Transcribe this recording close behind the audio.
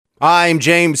I'm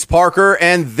James Parker,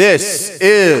 and this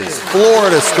is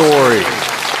Florida Story.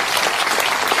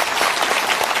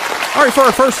 All right, for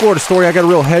our first Florida story, I got a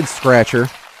real head scratcher.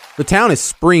 The town is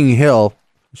Spring Hill.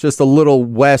 It's just a little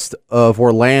west of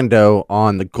Orlando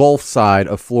on the Gulf side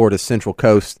of Florida's Central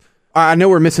Coast. I know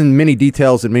we're missing many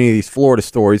details in many of these Florida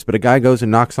stories, but a guy goes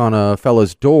and knocks on a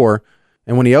fella's door,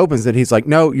 and when he opens it, he's like,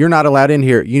 "No, you're not allowed in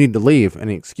here. You need to leave."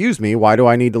 And he, "Excuse me, why do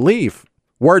I need to leave?"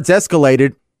 Words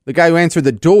escalated. The guy who answered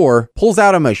the door pulls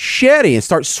out a machete and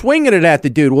starts swinging it at the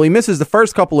dude. Well, he misses the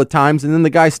first couple of times, and then the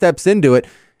guy steps into it,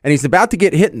 and he's about to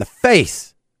get hit in the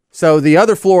face. So the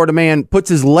other Florida man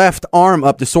puts his left arm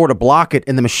up to sort of block it,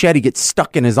 and the machete gets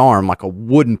stuck in his arm like a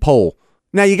wooden pole.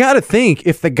 Now, you got to think,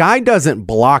 if the guy doesn't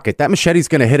block it, that machete's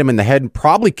going to hit him in the head and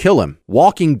probably kill him,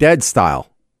 Walking Dead style.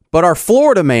 But our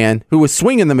Florida man who was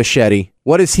swinging the machete,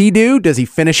 what does he do? Does he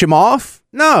finish him off?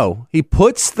 No. He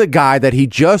puts the guy that he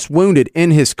just wounded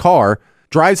in his car,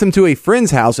 drives him to a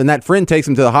friend's house, and that friend takes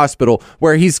him to the hospital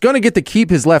where he's going to get to keep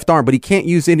his left arm, but he can't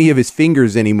use any of his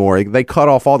fingers anymore. They cut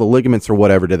off all the ligaments or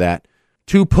whatever to that.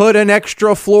 To put an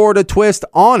extra Florida twist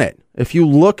on it, if you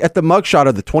look at the mugshot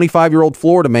of the 25-year-old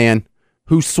Florida man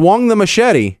who swung the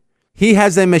machete, he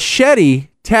has a machete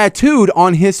tattooed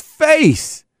on his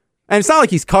face. And it's not like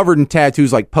he's covered in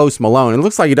tattoos like Post Malone. It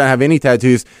looks like he doesn't have any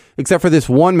tattoos except for this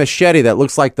one machete that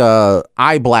looks like the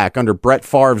eye black under Brett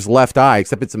Favre's left eye,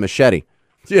 except it's a machete.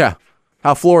 Yeah.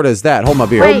 How Florida is that? Hold my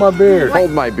beer. Hold my beer.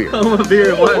 Hold my beer. Hold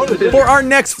my beer. For our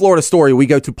next Florida story, we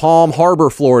go to Palm Harbor,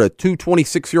 Florida. Two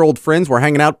 26-year-old friends were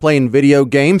hanging out playing video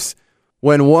games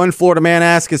when one Florida man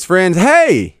asked his friends,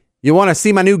 "Hey, you want to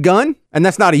see my new gun?" And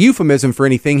that's not a euphemism for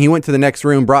anything. He went to the next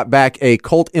room, brought back a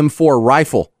Colt M4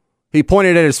 rifle. He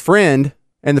pointed at his friend,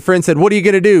 and the friend said, "What are you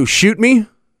going to do, shoot me?"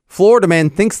 Florida man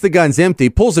thinks the gun's empty,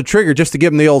 pulls the trigger just to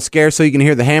give him the old scare so you can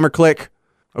hear the hammer click.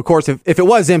 Of course, if it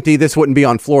was empty, this wouldn't be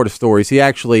on Florida Stories. He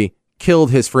actually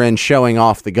killed his friend showing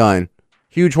off the gun.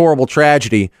 Huge, horrible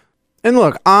tragedy. And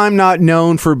look, I'm not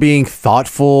known for being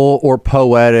thoughtful or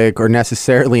poetic or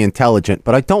necessarily intelligent,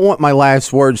 but I don't want my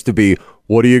last words to be,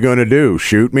 "What are you going to do,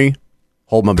 shoot me?"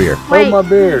 Hold my beer. Hold my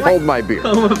beer. Hold my beer.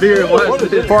 Hold my beer.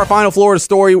 For our final Florida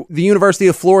story, the University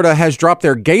of Florida has dropped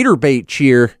their gator bait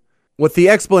cheer with the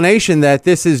explanation that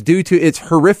this is due to its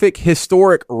horrific,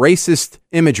 historic, racist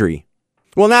imagery.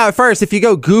 Well, now, at first, if you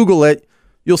go Google it,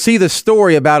 you'll see the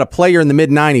story about a player in the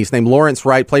mid-'90s named Lawrence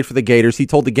Wright, played for the Gators. He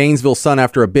told the Gainesville Sun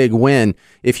after a big win,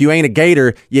 "If you ain't a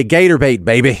Gator, you gator bait,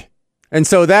 baby." And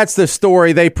so that's the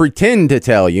story they pretend to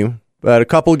tell you. But a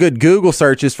couple of good Google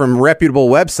searches from reputable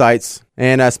websites,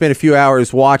 and I spent a few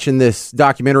hours watching this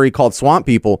documentary called Swamp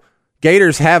People.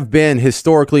 Gators have been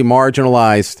historically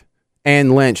marginalized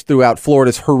and lynched throughout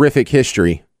Florida's horrific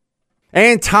history.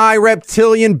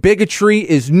 Anti-reptilian bigotry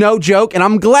is no joke, and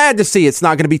I'm glad to see it's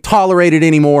not going to be tolerated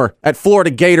anymore at Florida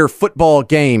Gator football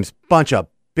games. Bunch of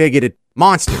bigoted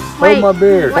monsters. Hold my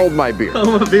beer. Hold my beer.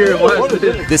 Hold my beer.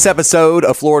 This episode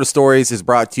of Florida Stories is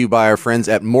brought to you by our friends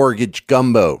at Mortgage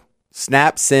Gumbo.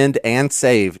 Snap, send, and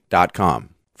save.com.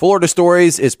 Florida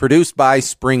Stories is produced by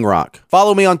Spring Rock.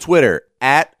 Follow me on Twitter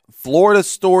at Florida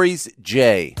Stories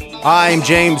J. I'm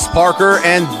James Parker,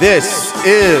 and this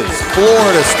is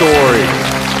Florida Story.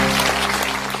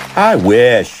 I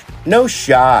wish. No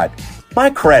shot. My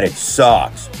credit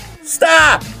sucks.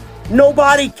 Stop!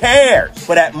 Nobody cares.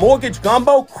 But at Mortgage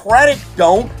Gumbo, credit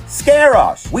don't scare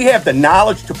us. We have the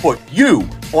knowledge to put you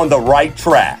on the right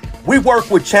track. We work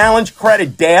with Challenge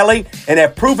Credit daily and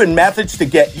have proven methods to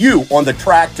get you on the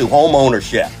track to home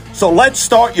ownership. So let's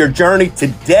start your journey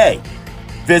today.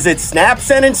 Visit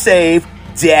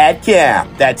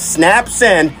SnapSendAndSave.com. That's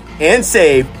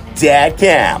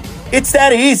SnapSendAndSave.com. It's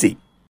that easy.